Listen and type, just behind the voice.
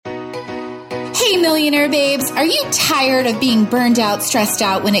Hey, Millionaire Babes, are you tired of being burned out, stressed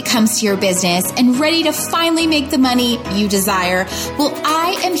out when it comes to your business and ready to finally make the money you desire? Well,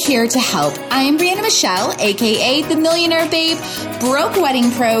 I am here to help. I am Brianna Michelle, aka the Millionaire Babe, broke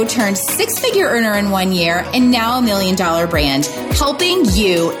wedding pro turned six-figure earner in 1 year and now $1 million brand, helping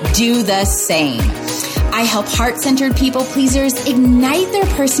you do the same. I help heart-centered people pleasers ignite their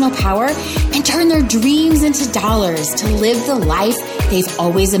personal power and turn their dreams into dollars to live the life they've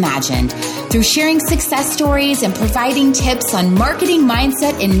always imagined. Through sharing success stories and providing tips on marketing,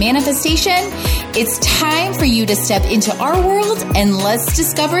 mindset, and manifestation, it's time for you to step into our world and let's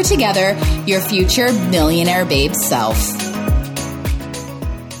discover together your future Millionaire Babe self.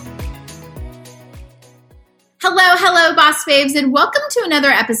 Hello, Boss Babes, and welcome to another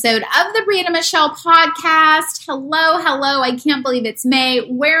episode of the Brianna Michelle podcast. Hello. I can't believe it's May.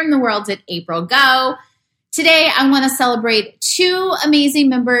 Where in the world did April go? Today, I want to celebrate two amazing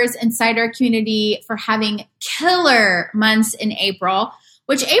members inside our community for having killer months in April,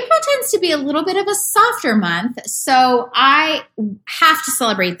 which April tends to be a little bit of a softer month, so I have to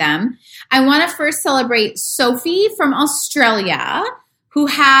celebrate them. I want to first celebrate Sophie from Australia, who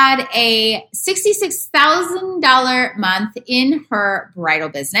had a $66,000 month in her bridal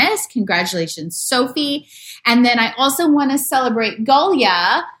business. Congratulations, Sophie. And then I also want to celebrate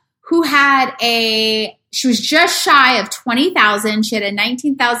Golia, who had she was just shy of $20,000. She had a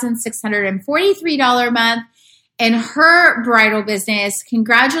 $19,643 month in her bridal business.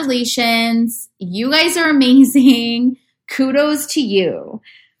 Congratulations. You guys are amazing. Kudos to you.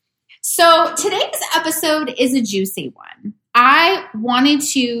 So today's episode is a juicy one. I wanted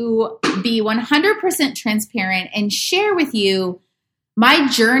to be 100% transparent and share with you my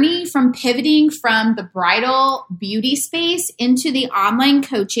journey from pivoting from the bridal beauty space into the online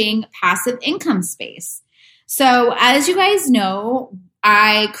coaching passive income space. So as you guys know,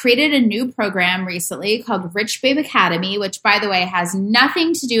 I created a new program recently called Rich Babe Academy, which, by the way, has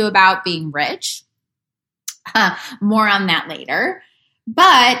nothing to do about being rich. More on that later.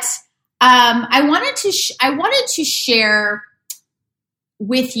 But I wanted to share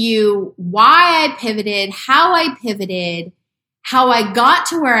with you why I pivoted, how I got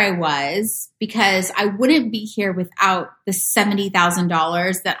to where I was, because I wouldn't be here without the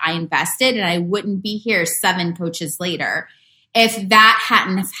 $70,000 that I invested, and I wouldn't be here 7 coaches later if that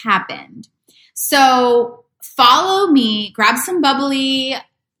hadn't have happened. So follow me, grab some bubbly,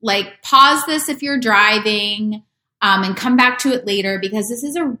 pause this if you're driving, and come back to it later, because this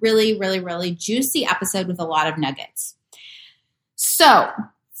is a really, really, really juicy episode with a lot of nuggets. So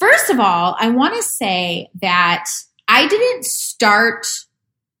first of all, I want to say that I didn't start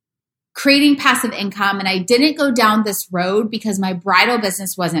creating passive income and I didn't go down this road because my bridal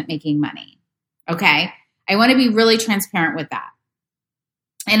business wasn't making money. Okay. I want to be really transparent with that.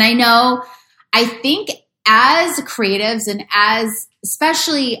 And I think as creatives and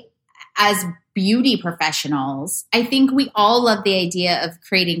especially as beauty professionals, I think we all love the idea of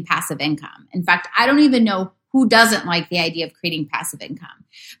creating passive income. In fact, I don't even know who doesn't like the idea of creating passive income,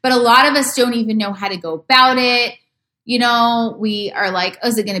 but a lot of us don't even know how to go about it. You know, we are like, oh,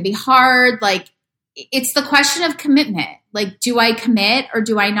 is it going to be hard? It's the question of commitment. Do I commit or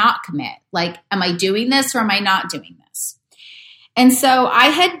do I not commit? Am I doing this or am I not doing this? And so I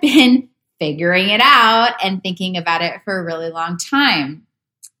had been figuring it out and thinking about it for a really long time.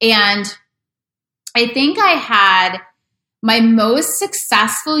 And I think I had my most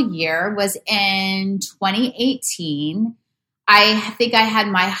successful year was in 2018. I think I had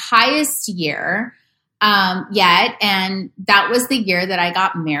my highest year yet. And that was the year that I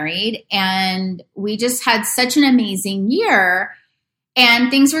got married. And we just had such an amazing year.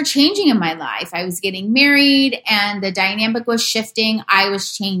 And things were changing in my life. I was getting married and the dynamic was shifting. I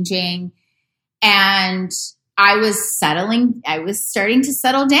was changing. And I was starting to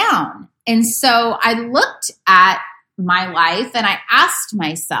settle down. And so I looked at my life and I asked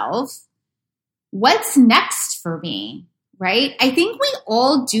myself, what's next for me? Right? I think we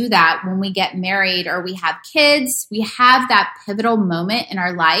all do that when we get married or we have kids. We have that pivotal moment in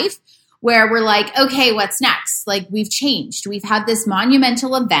our life where we're like, okay, what's next? We've changed. We've had this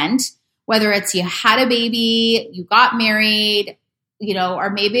monumental event, whether it's you had a baby, you got married,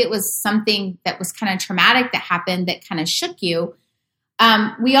 or maybe it was something that was kind of traumatic that happened that kind of shook you.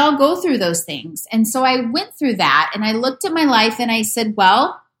 We all go through those things. And so I went through that and I looked at my life and I said,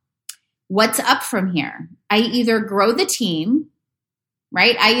 well, what's up from here? I either grow the team,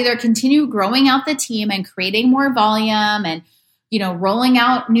 right? I either continue growing out the team and creating more volume and, rolling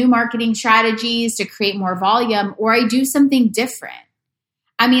out new marketing strategies to create more volume, or I do something different.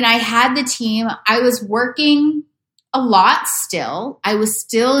 I mean, I had the team. I was working a lot still. I was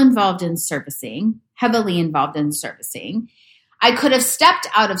still involved in servicing, heavily involved in servicing. I could have stepped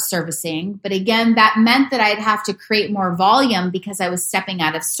out of servicing, but again, that meant that I'd have to create more volume because I was stepping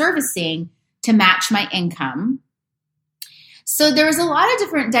out of servicing to match my income. So there was a lot of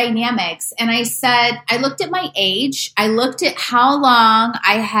different dynamics. And I looked at my age. I looked at how long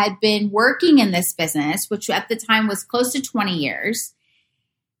I had been working in this business, which at the time was close to 20 years.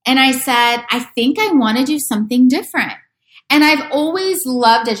 And I said, I think I want to do something different. And I've always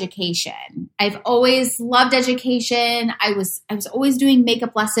loved education. I was always doing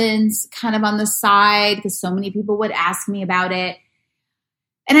makeup lessons kind of on the side because so many people would ask me about it.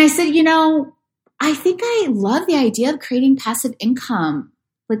 And I said, I think I love the idea of creating passive income.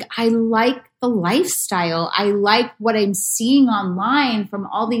 Like, I like the lifestyle. I like what I'm seeing online from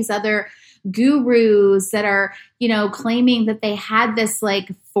all these other gurus that are, claiming that they had this like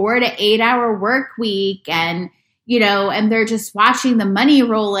 4 to 8 hour work week and they're just watching the money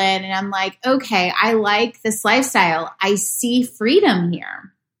roll in. And I'm like, okay, I like this lifestyle. I see freedom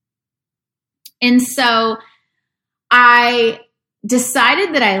here. And so I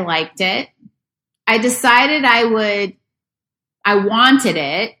decided that I liked it. I decided I wanted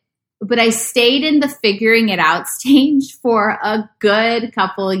it, but I stayed in the figuring it out stage for a good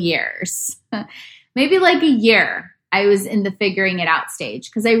couple of years, maybe like a year. I was in the figuring it out stage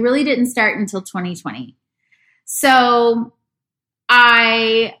because I really didn't start until 2020. So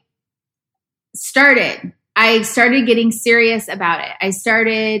I started getting serious about it. I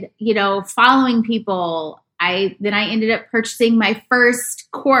started, following people. Then I ended up purchasing my first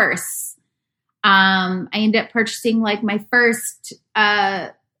course. I ended up purchasing like my first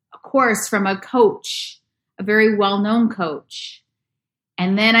course from a coach, a very well-known coach.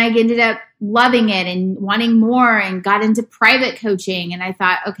 And then I ended up loving it and wanting more and got into private coaching. And I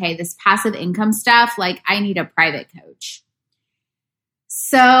thought, okay, this passive income stuff, like I need a private coach.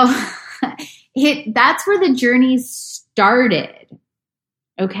 So that's where the journey started.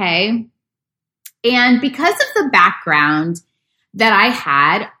 Okay. And because of the background that I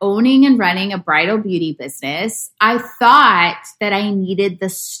had owning and running a bridal beauty business, I thought that I needed the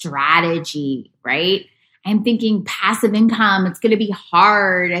strategy, right? I'm thinking passive income, it's going to be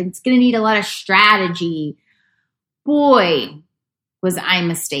hard. It's going to need a lot of strategy. Boy, was I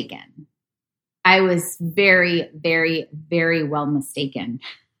mistaken. I was very, very, very well mistaken.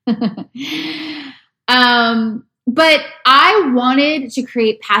 But I wanted to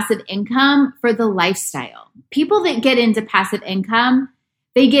create passive income for the lifestyle. People that get into passive income,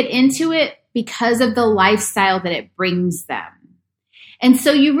 they get into it because of the lifestyle that it brings them. And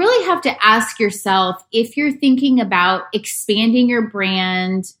so you really have to ask yourself, if you're thinking about expanding your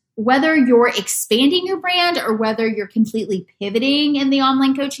brand, whether you're expanding your brand or whether you're completely pivoting in the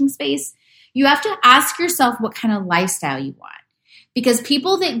online coaching space, you have to ask yourself what kind of lifestyle you want. Because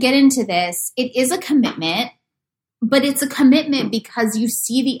people that get into this, it is a commitment, but it's a commitment because you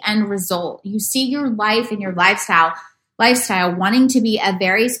see the end result. You see your life and your lifestyle wanting to be a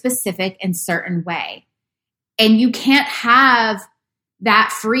very specific and certain way. And you can't have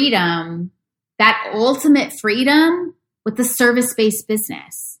that freedom, that ultimate freedom with the service-based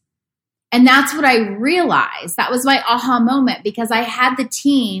business. And that's what I realized. That was my aha moment because I had the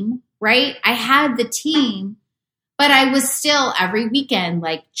team, right? I had the team, but I was still every weekend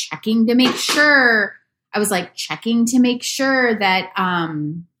like checking to make sure that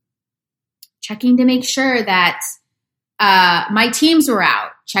my teams were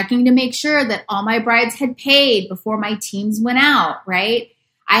out, checking to make sure that all my brides had paid before my teams went out, right?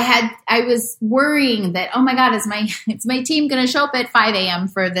 I was worrying that, oh my God, is my team going to show up at 5 a.m.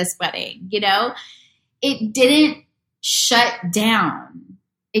 for this wedding? It didn't shut down.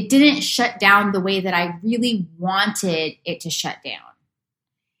 It didn't shut down the way that I really wanted it to shut down.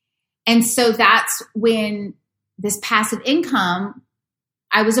 And so that's when this passive income,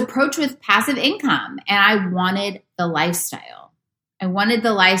 I was approached with passive income and I wanted the lifestyle. I wanted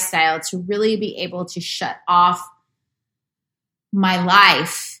the lifestyle to really be able to shut off my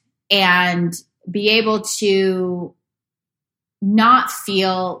life and be able to not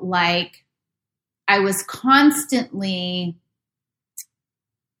feel like I was constantly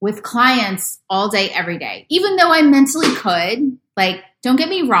with clients all day, every day, even though I mentally could. Like, don't get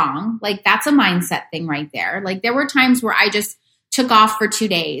me wrong. Like, that's a mindset thing right there. Like, there were times where I just took off for 2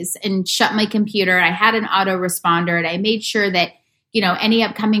 days and shut my computer. I had an autoresponder and I made sure that, any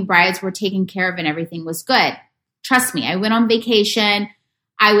upcoming brides were taken care of and everything was good. Trust me, I went on vacation.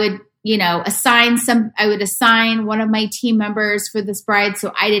 I would, assign one of my team members for this bride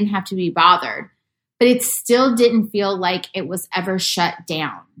so I didn't have to be bothered. But it still didn't feel like it was ever shut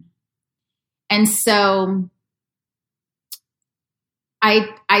down. And so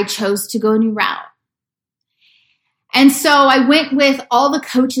I chose to go a new route. And so I went with all the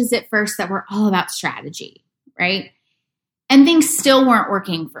coaches at first that were all about strategy, right? And things still weren't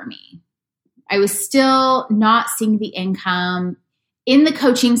working for me. I was still not seeing the income in the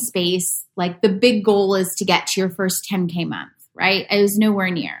coaching space. Like the big goal is to get to your first 10K month, right? I was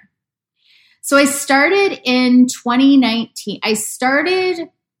nowhere near. So I started in 2019. I started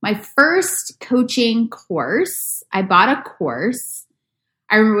my first coaching course. I bought a course.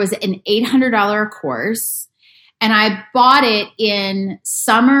 I remember it was an $800 course. And I bought it in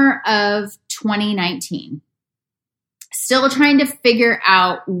summer of 2019. Still trying to figure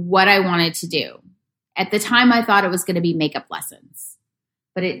out what I wanted to do. At the time, I thought it was going to be makeup lessons.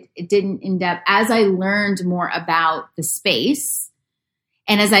 But it didn't end up. As I learned more about the space,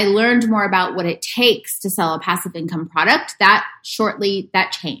 and as I learned more about what it takes to sell a passive income product, that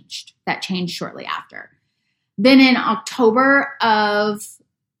changed. That changed shortly after. Then in October of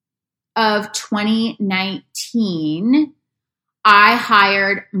 2019, I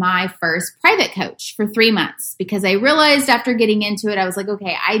hired my first private coach for 3 months because I realized after getting into it, I was like,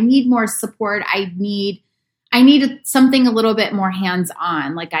 okay, I need more support. I need something a little bit more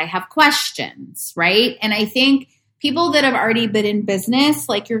hands-on. Like I have questions, right? And I think people that have already been in business,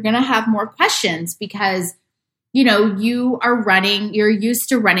 like you're going to have more questions because, you're used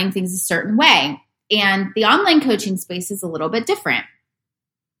to running things a certain way. And the online coaching space is a little bit different.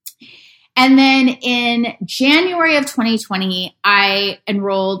 And then in January of 2020, I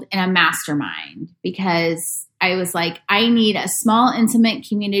enrolled in a mastermind because I was like, I need a small, intimate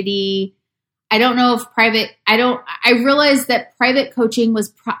community. I don't know if I realized that private coaching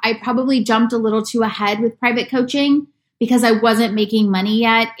I probably jumped a little too ahead with private coaching because I wasn't making money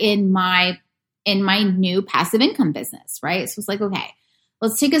yet in my new passive income business, right? So it's like, okay,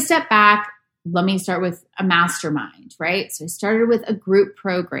 let's take a step back. Let me start with a mastermind, right? So I started with a group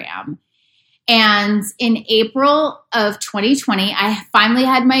program. And in April of 2020, I finally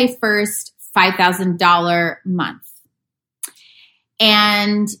had my first $5,000 month.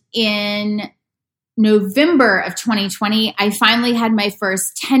 And in November of 2020, I finally had my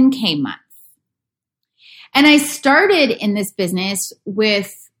first 10K month. And I started in this business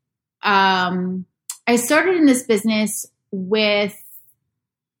with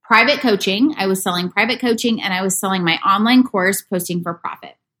private coaching. I was selling private coaching and I was selling my online course, Posting for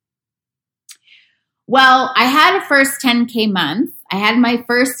Profit. Well, I had a first 10K month. I had my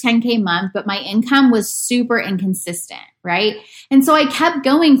first 10K month, but my income was super inconsistent, right? And so I kept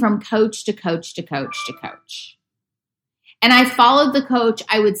going from coach to coach to coach to coach. And I followed the coach.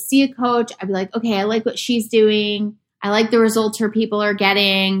 I would see a coach. I'd be like, okay, I like what she's doing. I like the results her people are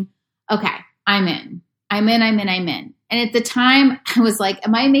getting. Okay, I'm in. And at the time, I was like,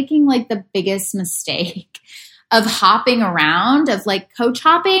 am I making like the biggest mistake of hopping around, of like coach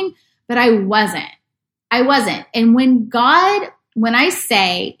hopping? But I wasn't. And when I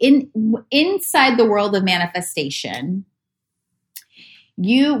say inside the world of manifestation,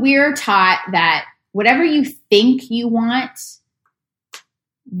 we are taught that whatever you think you want,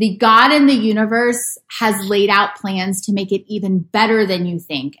 the God in the universe has laid out plans to make it even better than you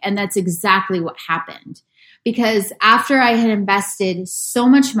think. And that's exactly what happened. Because after I had invested so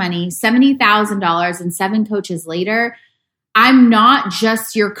much money, $70,000 and 7 coaches later, I'm not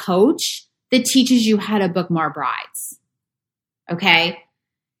just your coach that teaches you how to book more brides. Okay?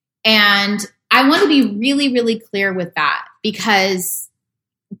 And I want to be really, really clear with that because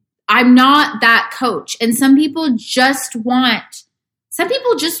I'm not that coach. And some people just want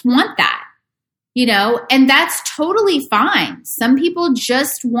that, and that's totally fine. Some people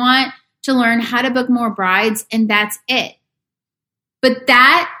just want to learn how to book more brides and that's it. But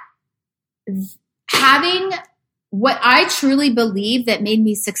having what I truly believe that made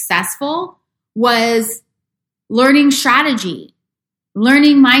me successful was learning strategy,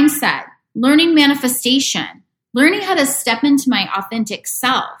 learning mindset, learning manifestation, learning how to step into my authentic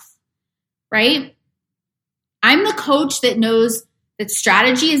self, right? I'm the coach that knows that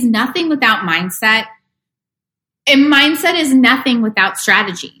strategy is nothing without mindset, and mindset is nothing without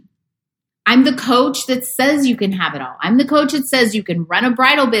strategy. I'm the coach that says you can have it all. I'm the coach that says you can run a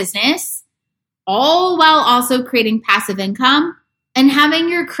bridal business all while also creating passive income and having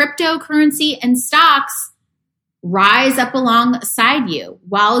your cryptocurrency and stocks rise up alongside you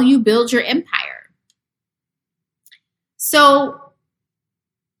while you build your empire. So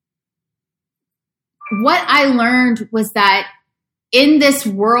what I learned was that in this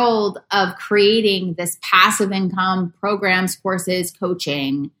world of creating this passive income programs, courses,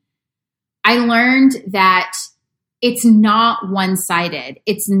 coaching, I learned that it's not one-sided.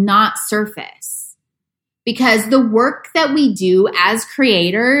 It's not surface. because the work that we do as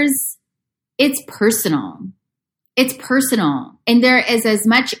creators, it's personal. It's personal. And there is as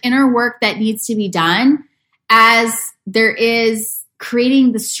much inner work that needs to be done as there is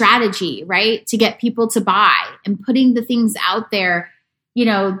creating the strategy, right? To get people to buy and putting the things out there,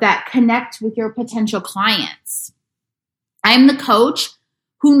 that connect with your potential clients. I'm the coach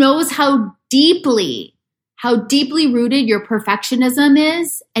who knows how deeply rooted your perfectionism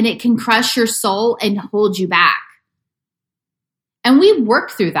is, and it can crush your soul and hold you back. And we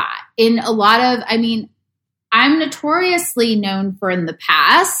work through that in a lot of, I'm notoriously known for in the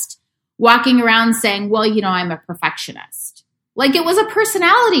past walking around saying, well, I'm a perfectionist. Like it was a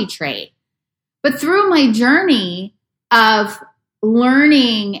personality trait. But through my journey of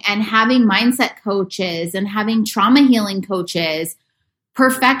learning and having mindset coaches and having trauma healing coaches,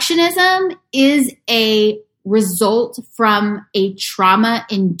 perfectionism is a result from a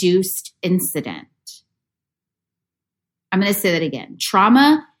trauma-induced incident. I'm going to say that again.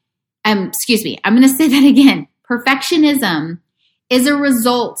 I'm going to say that again. Perfectionism is a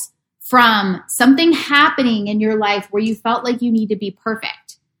result from something happening in your life where you felt like you need to be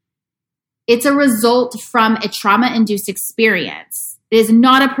perfect. It's a result from a trauma-induced experience. It is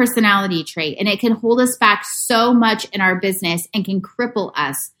not a personality trait, and it can hold us back so much in our business and can cripple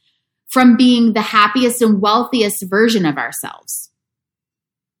us from being the happiest and wealthiest version of ourselves.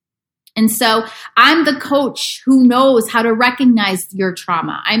 And so I'm the coach who knows how to recognize your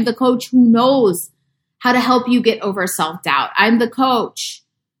trauma. I'm the coach who knows how to help you get over self-doubt. I'm the coach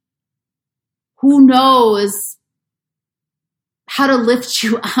who knows how to lift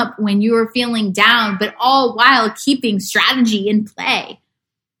you up when you are feeling down, but all while keeping strategy in play.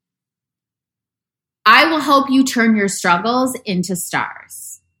 I will help you turn your struggles into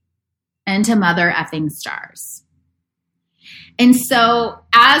stars, into mother effing stars. And so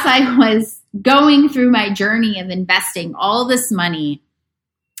as I was going through my journey of investing all this money,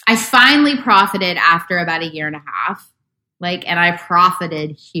 I finally profited after about 1.5 years, and I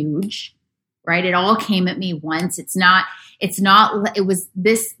profited huge, right? It all came at me once. It was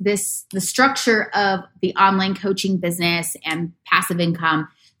the structure of the online coaching business and passive income.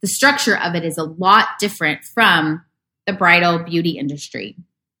 The structure of it is a lot different from the bridal beauty industry.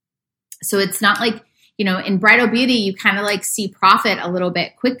 So it's not like, in bridal beauty, you kind of see profit a little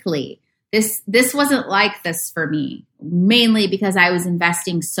bit quickly. This wasn't like this for me, mainly because I was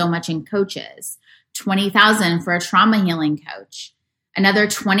investing so much in coaches. $20,000 for a trauma healing coach, another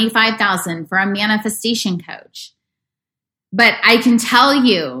 $25,000 for a manifestation coach. But I can tell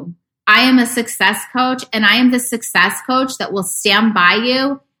you, I am a success coach, and I am the success coach that will stand by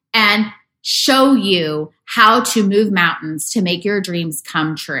you and show you how to move mountains to make your dreams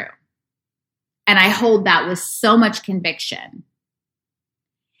come true. And I hold that with so much conviction.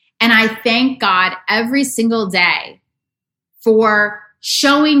 And I thank God every single day for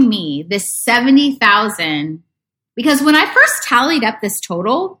showing me this $70,000, because when I first tallied up this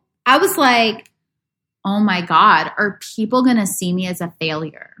total, I was like, oh my God, are people going to see me as a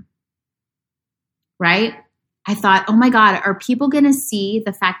failure? Right? I thought, oh my God, are people going to see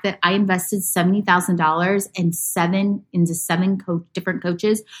the fact that I invested $70,000 into seven different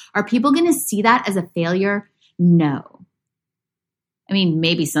coaches? Are people going to see that as a failure? No.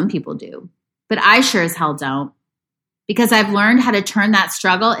 Maybe some people do, but I sure as hell don't, because I've learned how to turn that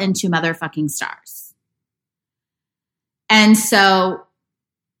struggle into motherfucking stars. And so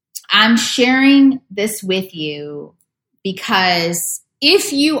I'm sharing this with you because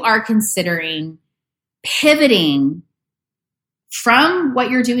if you are considering pivoting from what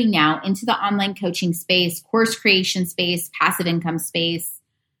you're doing now into the online coaching space, course creation space, passive income space,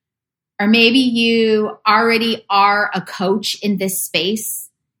 or maybe you already are a coach in this space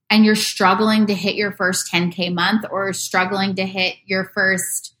and you're struggling to hit your first 10K month or struggling to hit your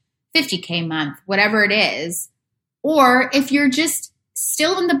first 50K month, whatever it is. Or if you're just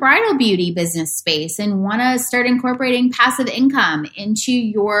still in the bridal beauty business space and want to start incorporating passive income into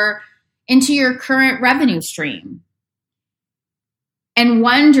your current revenue stream and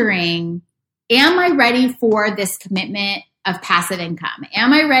wondering, am I ready for this commitment of passive income?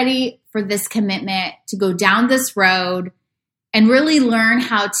 Am I ready for this commitment to go down this road and really learn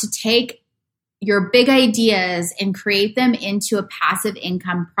how to take your big ideas and create them into a passive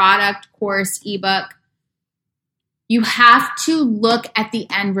income product, course, ebook? You have to look at the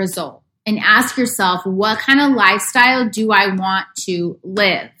end result and ask yourself, what kind of lifestyle do I want to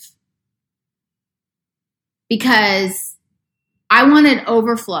live? Because I wanted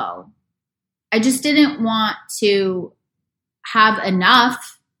overflow. I just didn't want to have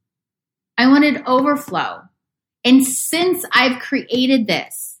enough. I wanted overflow. And since I've created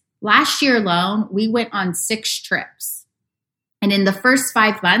this, Last year alone, we went on 6 trips. And in the first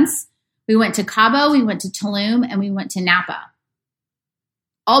 5 months, we went to Cabo, we went to Tulum, and we went to Napa.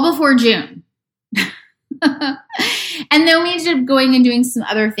 All before June. And then we ended up going and doing some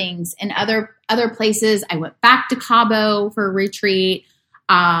other things in other places. I went back to Cabo for a retreat.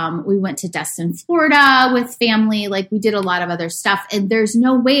 We went to Destin, Florida with family. Like, we did a lot of other stuff. And there's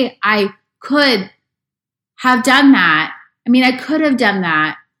no way I could have done that. I mean, I could have done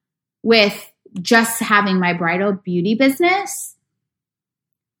that with just having my bridal beauty business,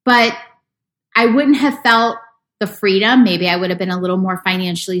 but I wouldn't have felt the freedom. Maybe I would have been a little more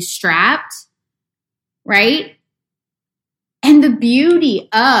financially strapped, right? And the beauty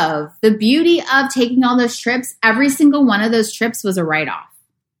of taking all those trips, every single one of those trips was a write-off.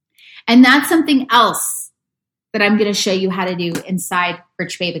 And that's something else that I'm going to show you how to do inside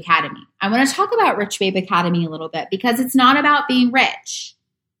Rich Babe Academy. I want to talk about Rich Babe Academy a little bit because it's not about being rich.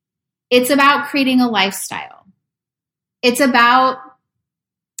 It's about creating a lifestyle. It's about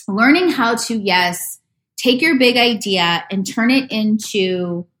learning how to, yes, take your big idea and turn it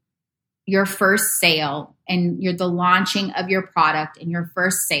into your first sale and the launching of your product and your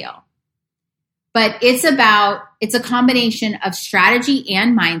first sale. But it's a combination of strategy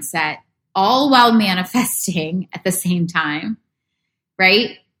and mindset, all while manifesting at the same time,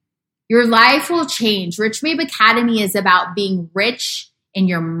 right? Your life will change. Rich Babe Academy is about being rich in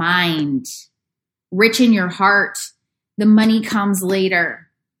your mind, rich in your heart. The money comes later.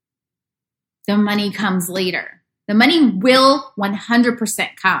 The money comes later. The money will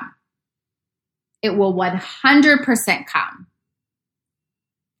 100% come. It will 100% come.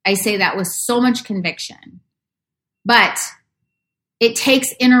 I say that with so much conviction. But it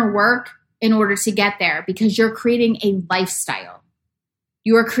takes inner work in order to get there because you're creating a lifestyle.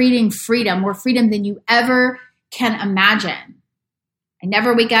 You are creating freedom, more freedom than you ever can imagine. I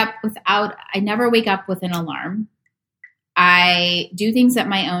never wake up with an alarm. I do things at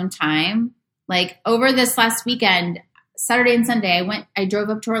my own time. Like over this last weekend, Saturday and Sunday, I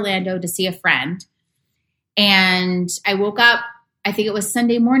drove up to Orlando to see a friend. And I woke up, I think it was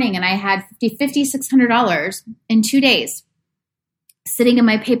Sunday morning, and I had $5,600 in 2 days sitting in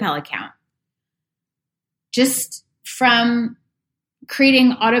my PayPal account. Just from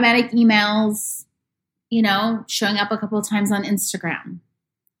creating automatic emails, showing up a couple of times on Instagram.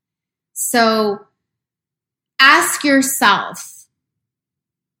 So ask yourself,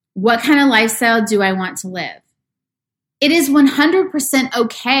 what kind of lifestyle do I want to live? It is 100%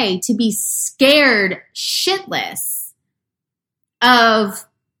 okay to be scared shitless of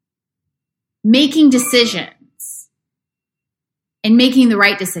making decisions and making the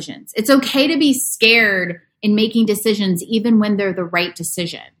right decisions. It's okay to be scared in making decisions even when they're the right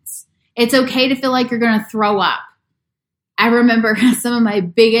decisions. It's okay to feel like you're going to throw up. I remember some of my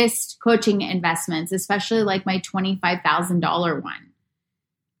biggest coaching investments, especially like my $25,000 one.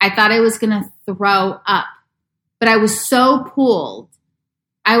 I thought I was going to throw up. But I was so pulled.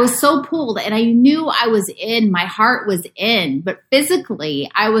 And I knew I was in, my heart was in, but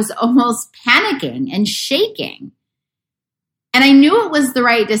physically I was almost panicking and shaking. And I knew it was the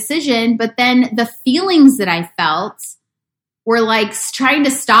right decision, but then the feelings that I felt were like trying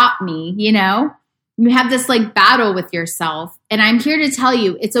to stop me, You have this like battle with yourself. And I'm here to tell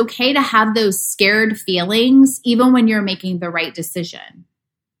you, it's okay to have those scared feelings, even when you're making the right decision.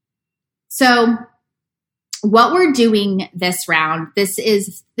 So what we're doing this round, this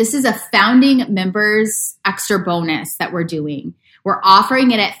is a founding members extra bonus that we're doing. We're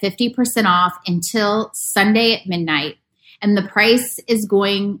offering it at 50% off until Sunday at midnight, and the price is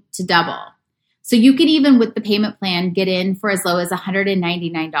going to double. So you can even, with the payment plan, get in for as low as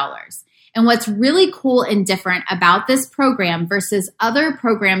 $199. And what's really cool and different about this program versus other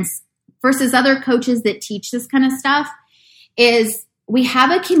programs, versus other coaches that teach this kind of stuff, is we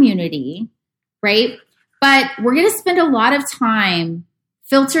have a community, right? But we're going to spend a lot of time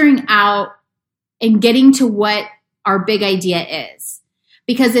filtering out and getting to what our big idea is.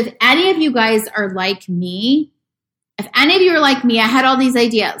 Because if any of you guys are like me, I had all these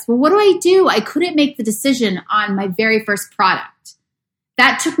ideas. Well, what do? I couldn't make the decision on my very first product.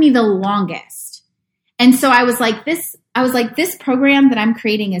 That took me the longest. And so I was like, this program that I'm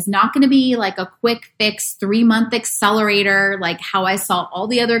creating is not going to be like a quick fix 3-month accelerator, like how I saw all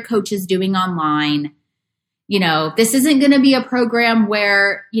the other coaches doing online. This isn't going to be a program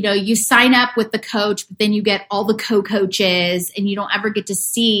where, you sign up with the coach, but then you get all the co-coaches and you don't ever get to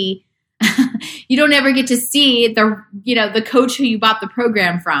see the coach who you bought the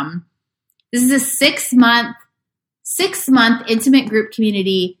program from. This is a 6-month intimate group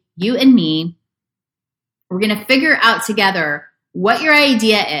community, you and me. We're going to figure out together what your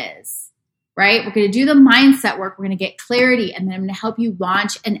idea is, right? We're going to do the mindset work. We're going to get clarity, and then I'm going to help you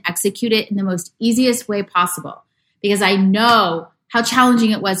launch and execute it in the most easiest way possible, because I know how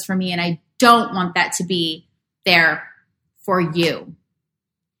challenging it was for me, and I don't want that to be there for you.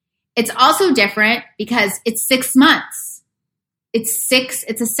 It's also different because it's 6 months. It's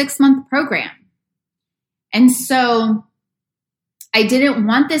a 6-month program. And so I didn't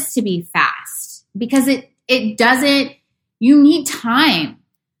want this to be fast, because it doesn't, you need time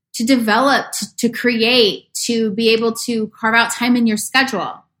to develop, to create, to be able to carve out time in your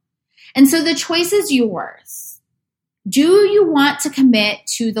schedule. And so the choice is yours. Do you want to commit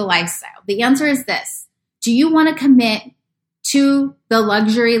to the lifestyle? The answer is this. Do you want to commit to the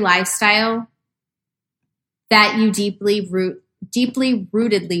luxury lifestyle that you deeply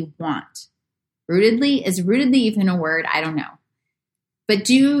rootedly want? Rootedly? Is rootedly even a word? I don't know. But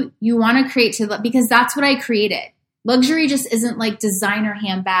do you want to create because that's what I created. Luxury just isn't like designer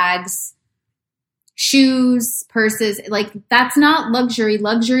handbags, shoes, purses. Like, that's not luxury.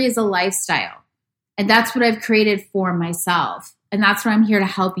 Luxury is a lifestyle. And that's what I've created for myself. And that's what I'm here to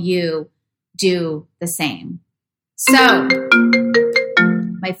help you do the same. So,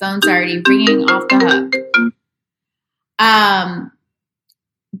 my phone's already ringing off the hook.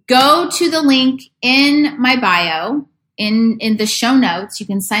 Go to the link in my bio, in the show notes. You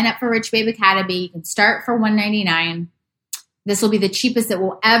can sign up for Rich Babe Academy. You can start for $199. This will be the cheapest it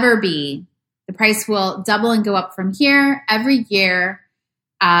will ever be. The price will double and go up from here every year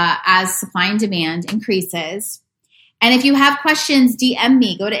as supply and demand increases. And if you have questions, DM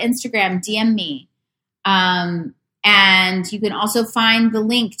me. Go to Instagram, DM me. And you can also find the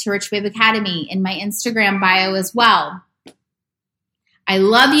link to Rich Babe Academy in my Instagram bio as well. I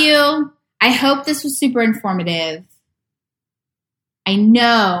love you. I hope this was super informative. I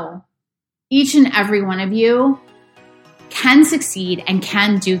know each and every one of you can succeed and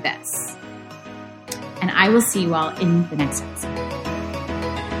can do this. And I will see you all in the next episode.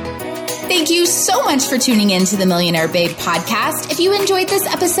 Thank you so much for tuning in to the Millionaire Babe podcast. If you enjoyed this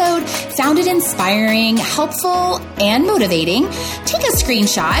episode, found it inspiring, helpful, and motivating, take a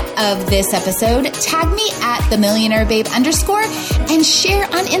screenshot of this episode, tag me at @themillionairebabe_ and share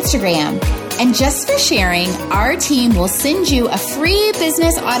on Instagram. And just for sharing, our team will send you a free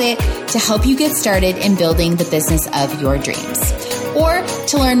business audit to help you get started in building the business of your dreams. Or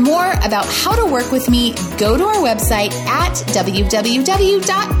to learn more about how to work with me, go to our website at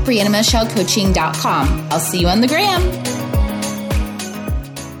www.briannamichellecoaching.com. I'll see you on the gram.